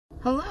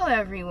Hello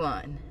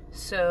everyone.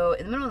 So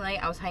in the middle of the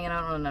night I was hanging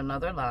out on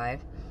another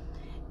live,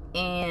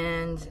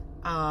 and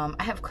I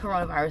have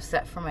coronavirus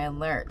set for my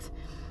alert,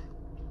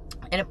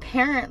 and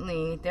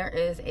apparently there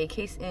is a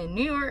case in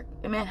New York,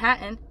 in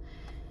Manhattan,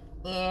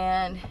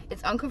 and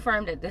it's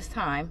unconfirmed at this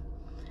time,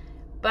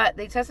 but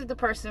they tested the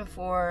person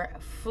for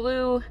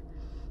flu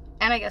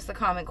and I guess the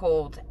common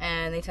cold,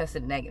 and they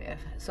tested negative.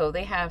 So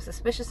they have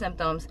suspicious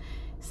symptoms,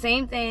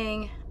 same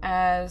thing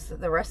as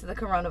the rest of the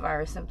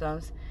coronavirus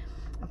symptoms.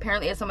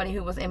 Apparently it's somebody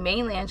who was in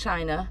mainland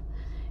China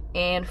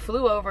and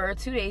flew over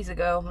 2 days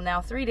ago,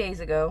 now 3 days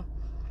ago,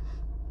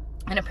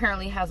 and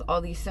apparently has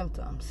all these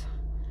symptoms.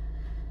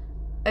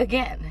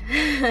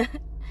 Again,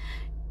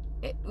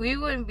 we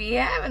wouldn't be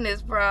having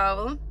this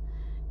problem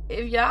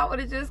if y'all would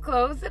have just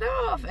closed it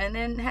off and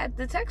then had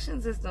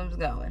detection systems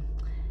going.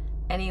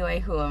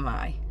 Anyway, who am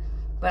I?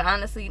 But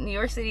honestly, New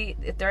York City,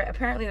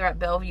 apparently they're at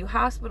Bellevue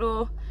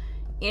Hospital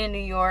in New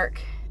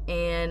York.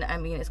 And I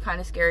mean, it's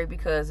kind of scary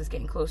because it's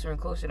getting closer and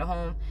closer to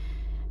home,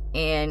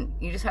 and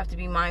you just have to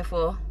be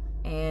mindful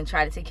and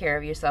try to take care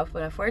of yourself.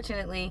 But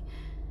unfortunately,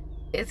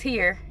 it's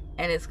here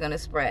and it's going to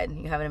spread.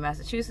 You have it in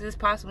Massachusetts,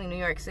 possibly New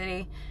York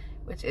City,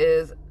 which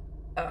is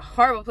a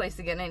horrible place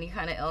to get any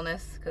kind of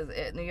illness because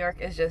New York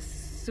is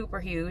just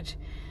super huge.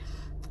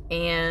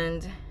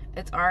 And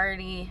it's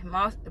already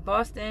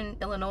Boston,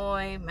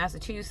 Illinois,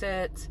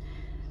 Massachusetts,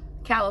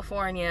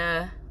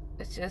 California.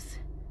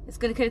 It's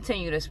going to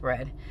continue to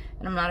spread.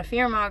 And I'm not a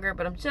fearmonger,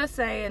 but I'm just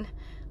saying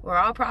we're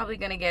all probably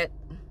going to get,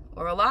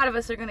 or a lot of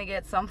us are going to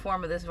get some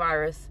form of this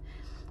virus.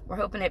 We're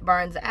hoping it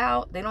burns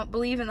out. They don't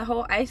believe in the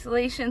whole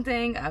isolation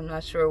thing. I'm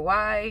not sure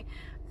why.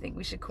 I think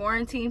we should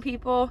quarantine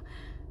people,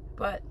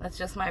 but that's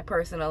just my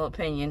personal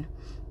opinion.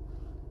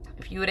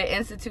 If you would have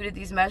instituted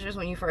these measures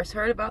when you first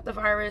heard about the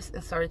virus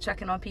and started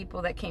checking on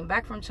people that came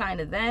back from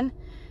China then,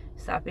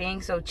 stop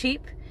being so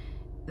cheap,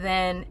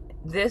 then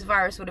this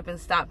virus would have been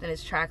stopped in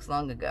its tracks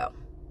long ago.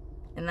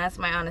 And that's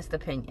my honest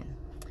opinion.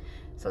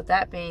 So with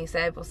that being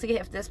said, we'll see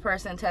if this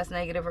person tests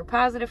negative or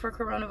positive for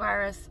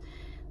coronavirus.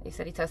 They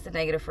said he tested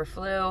negative for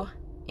flu,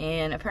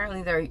 and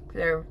apparently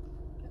they're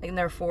in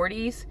their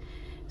 40s,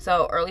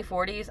 so early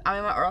 40s. I'm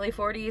in my early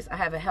 40s. I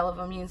have a hell of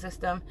an immune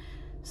system,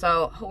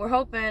 so we're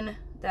hoping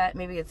that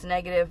maybe it's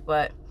negative,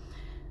 but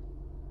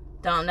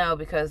don't know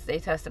because they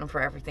tested them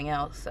for everything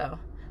else. So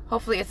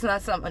hopefully it's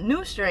not a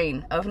new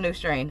strain of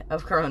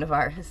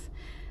coronavirus.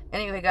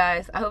 Anyway,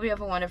 guys, I hope you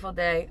have a wonderful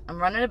day. I'm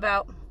running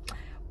about.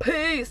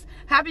 Peace.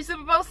 Happy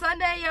Super Bowl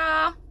Sunday,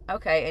 y'all.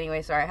 Okay,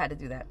 anyway, sorry I had to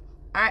do that.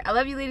 All right, I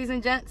love you, ladies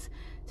and gents.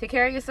 Take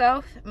care of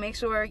yourself. Make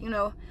sure,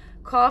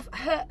 cough,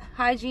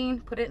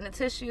 hygiene, put it in a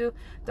tissue,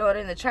 throw it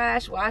in the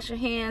trash, wash your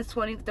hands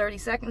 20 to 30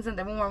 seconds in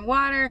the warm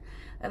water,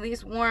 at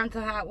least warm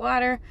to hot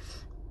water.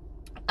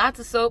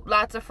 Lots of soap,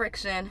 lots of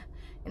friction.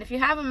 And if you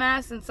have a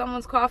mask and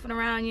someone's coughing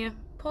around you,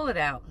 pull it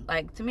out.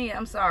 Like, to me,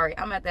 I'm sorry.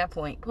 I'm at that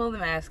point. Pull the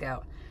mask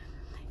out.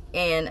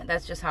 And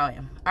that's just how I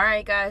am. All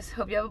right, guys.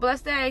 Hope you have a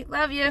blessed day.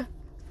 Love you.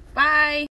 Bye.